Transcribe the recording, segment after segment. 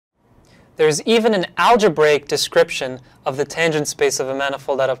there's even an algebraic description of the tangent space of a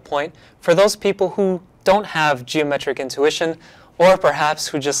manifold at a point for those people who don't have geometric intuition, or perhaps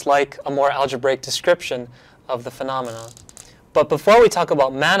who just like a more algebraic description of the phenomena. But before we talk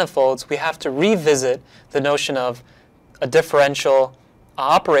about manifolds, we have to revisit the notion of a differential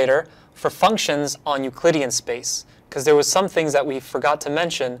operator for functions on Euclidean space, because there was some things that we forgot to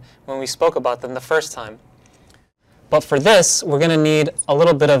mention when we spoke about them the first time. But for this, we're going to need a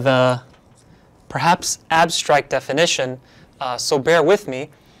little bit of a perhaps abstract definition, so bear with me.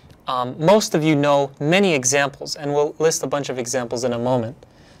 Most of you know many examples, and we'll list a bunch of examples in a moment.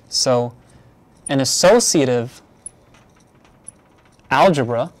 So an associative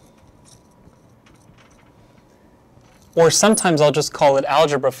algebra, or sometimes I'll just call it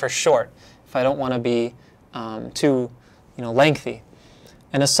algebra for short if I don't want to be too lengthy.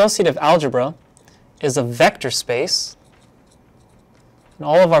 An associative algebra is a vector space, and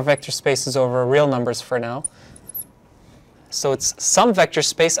all of our vector spaces over real numbers for now. So it's some vector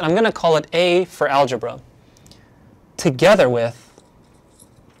space, and I'm going to call it A for algebra, together with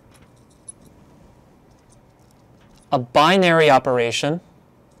a binary operation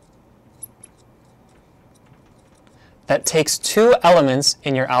that takes two elements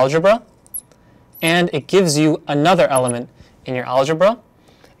in your algebra, and it gives you another element in your algebra.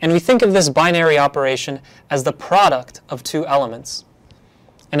 And we think of this binary operation as the product of two elements.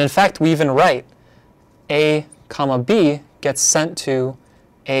 And in fact, we even write A comma B gets sent to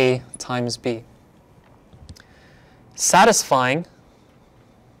A times B, satisfying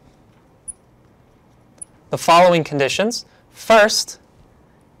the following conditions. First,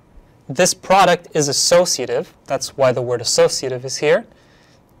 this product is associative. That's why the word associative is here.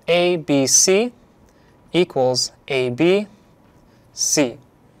 ABC equals ABC.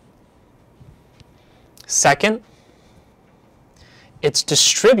 Second, it's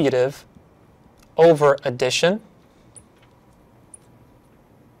distributive over addition.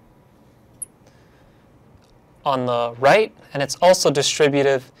 On the right, and it's also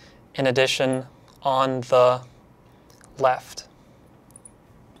distributive in addition on the left.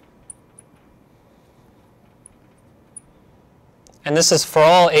 And this is for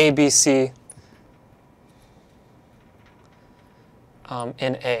all A, B, C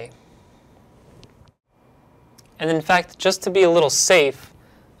in A. And in fact, just to be a little safe,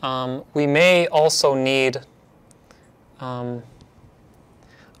 we may also need,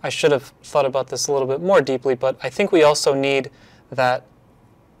 I should have thought about this a little bit more deeply, but I think we also need that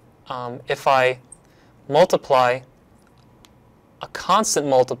if I multiply a constant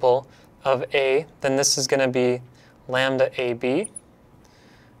multiple of A, then this is going to be lambda AB.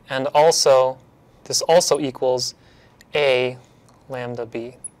 And also, this also equals A lambda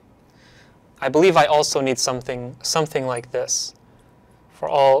B. I believe I also need something like this for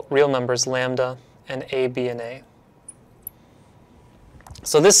all real numbers, lambda and A, B, and A.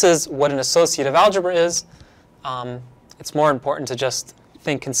 So this is what an associative algebra is. It's more important to just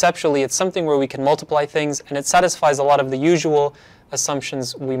think conceptually. It's something where we can multiply things, and it satisfies a lot of the usual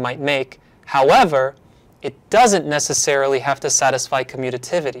assumptions we might make. However, it doesn't necessarily have to satisfy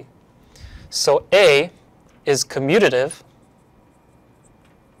commutativity. So A is commutative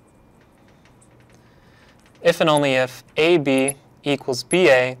if and only if AB equals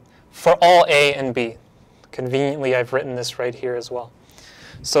BA for all A and B. Conveniently, I've written this right here as well.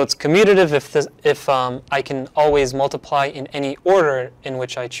 So it's commutative if I can always multiply in any order in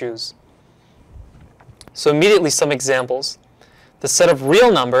which I choose. So immediately some examples. The set of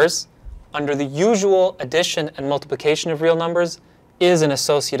real numbers under the usual addition and multiplication of real numbers is an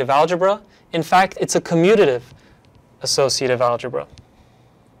associative algebra. In fact, it's a commutative associative algebra.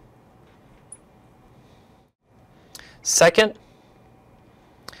 Second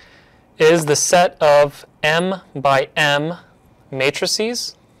is the set of M by M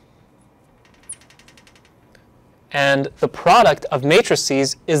matrices. And the product of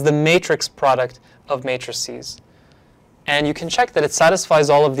matrices is the matrix product of matrices. And you can check that it satisfies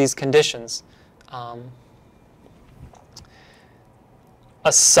all of these conditions.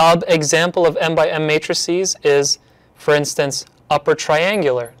 A sub-example of M by M matrices is, for instance, upper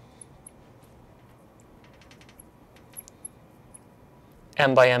triangular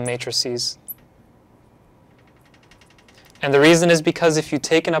M by M matrices. And the reason is because if you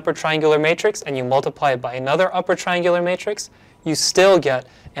take an upper triangular matrix and you multiply it by another upper triangular matrix, you still get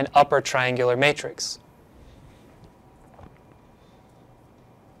an upper triangular matrix.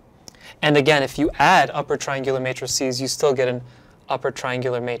 And again, if you add upper triangular matrices, you still get an upper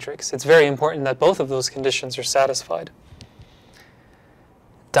triangular matrix. It's very important that both of those conditions are satisfied.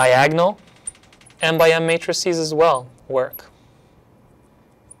 Diagonal M by M matrices as well work.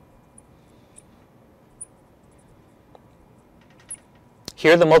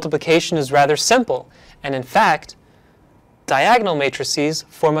 Here the multiplication is rather simple, and in fact, diagonal matrices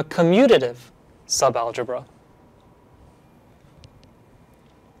form a commutative subalgebra.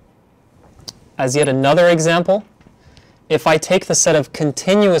 As yet another example, if I take the set of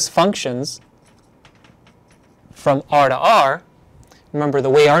continuous functions from R to R, remember the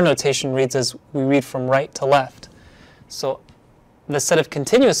way our notation reads is we read from right to left. So the set of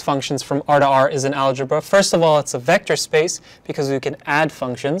continuous functions from R to R is an algebra. First of all, it's a vector space because we can add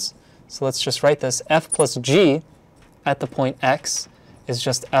functions. So let's just write this. F plus g at the point x is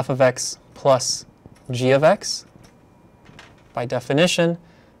just f of x plus g of x. By definition,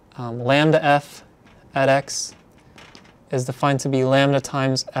 lambda f at x is defined to be lambda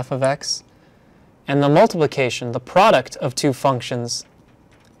times f of x. And the multiplication, the product of two functions,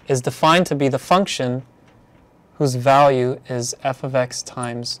 is defined to be the function whose value is f of x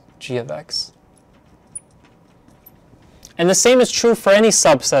times g of x. And the same is true for any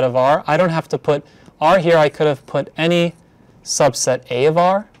subset of R. I don't have to put R here. I could have put any subset A of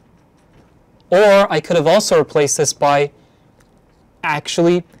R. Or I could have also replaced this by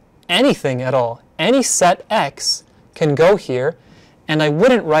actually anything at all. Any set x can go here, and I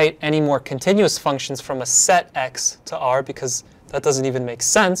wouldn't write any more continuous functions from a set x to R because that doesn't even make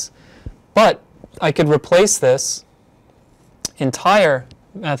sense. But I could replace this entire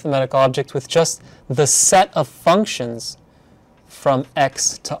mathematical object with just the set of functions from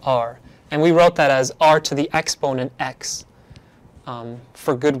x to R. And we wrote that as R to the exponent x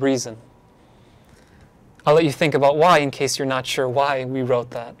for good reason. I'll let you think about why in case you're not sure why we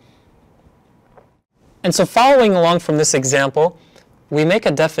wrote that. And so following along from this example, we make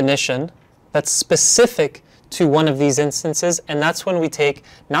a definition that's specific to one of these instances, and that's when we take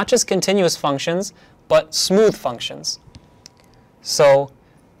not just continuous functions, but smooth functions. So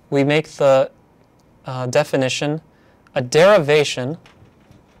we make the definition a derivation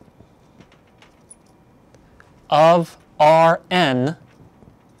of Rn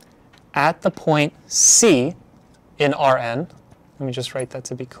at the point C in Rn. Let me just write that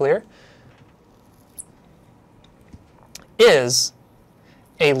to be clear. Is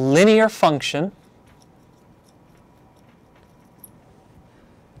a linear function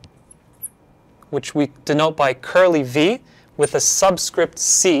which we denote by curly v with a subscript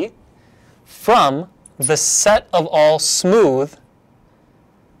c from the set of all smooth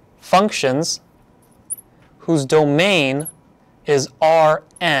functions whose domain is Rn,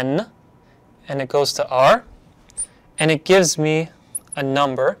 and it goes to R, and it gives me a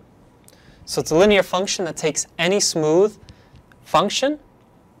number. So it's a linear function that takes any smooth function,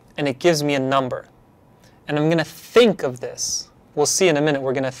 and it gives me a number. And I'm going to think of this. We'll see in a minute.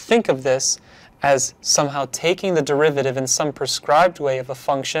 We're going to think of this as somehow taking the derivative in some prescribed way of a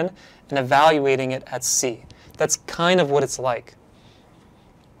function and evaluating it at C. That's kind of what it's like.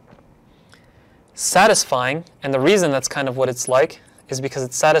 Satisfying, and the reason that's kind of what it's like, is because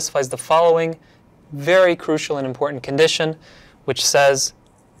it satisfies the following very crucial and important condition, which says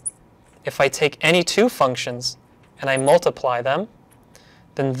if I take any two functions and I multiply them,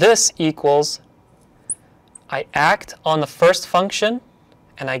 then this equals I act on the first function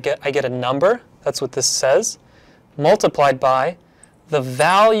and I get a number, that's what this says, multiplied by the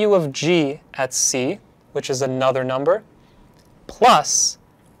value of g at C, which is another number, plus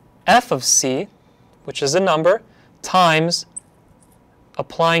f of C, which is a number, times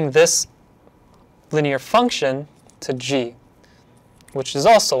applying this linear function to g, which is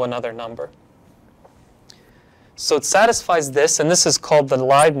also another number. So it satisfies this, and this is called the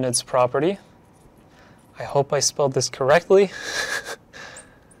Leibniz property. I hope I spelled this correctly.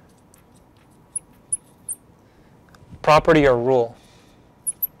 Property or rule,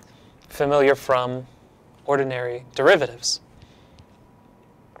 familiar from ordinary derivatives.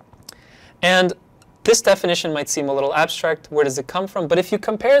 And this definition might seem a little abstract. Where does it come from? But if you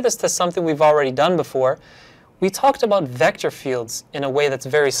compare this to something we've already done before, we talked about vector fields in a way that's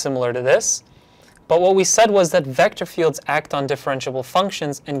very similar to this. But what we said was that vector fields act on differentiable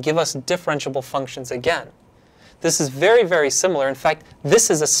functions and give us differentiable functions again. This is very, very similar. In fact, this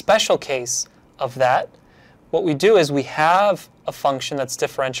is a special case of that. What we do is we have a function that's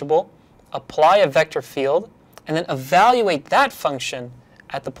differentiable, apply a vector field, and then evaluate that function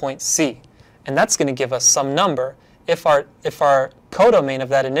at the point C. And that's going to give us some number if our codomain of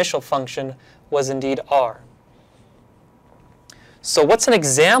that initial function was indeed R. So what's an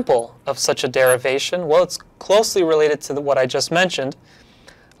example of such a derivation? Well, it's closely related to what I just mentioned.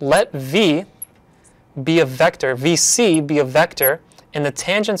 Let V be a vector, VC be a vector in the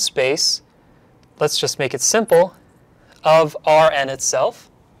tangent space, let's just make it simple, of Rn itself.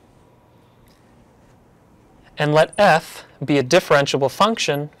 and let f be a differentiable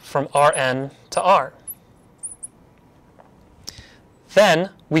function from Rn to R. Then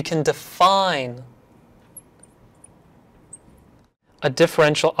we can define a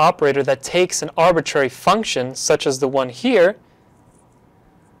differential operator that takes an arbitrary function, such as the one here,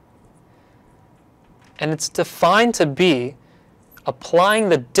 and it's defined to be applying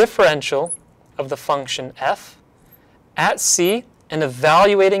the differential of the function f at C and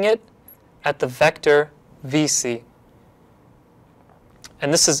evaluating it at the vector vc.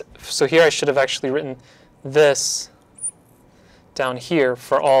 And this is, so here I should have actually written this down here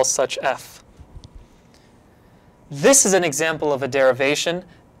for all such f. This is an example of a derivation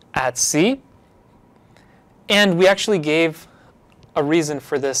at C, and we actually gave a reason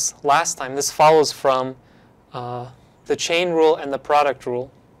for this last time. This follows from the chain rule and the product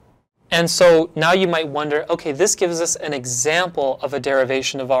rule. And so now you might wonder, okay, this gives us an example of a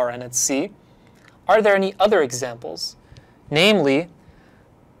derivation of Rn at C. Are there any other examples? Namely,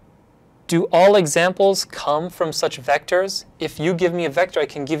 do all examples come from such vectors? If you give me a vector, I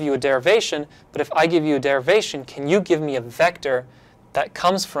can give you a derivation, but if I give you a derivation, can you give me a vector that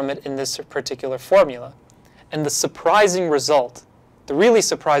comes from it in this particular formula? And the surprising result, the really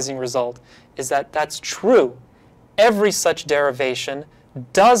surprising result, is that that's true. Every such derivation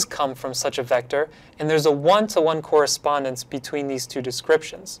does come from such a vector, and there's a one-to-one correspondence between these two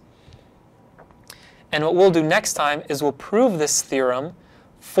descriptions. And what we'll do next time is we'll prove this theorem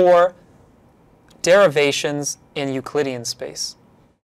for derivations in Euclidean space.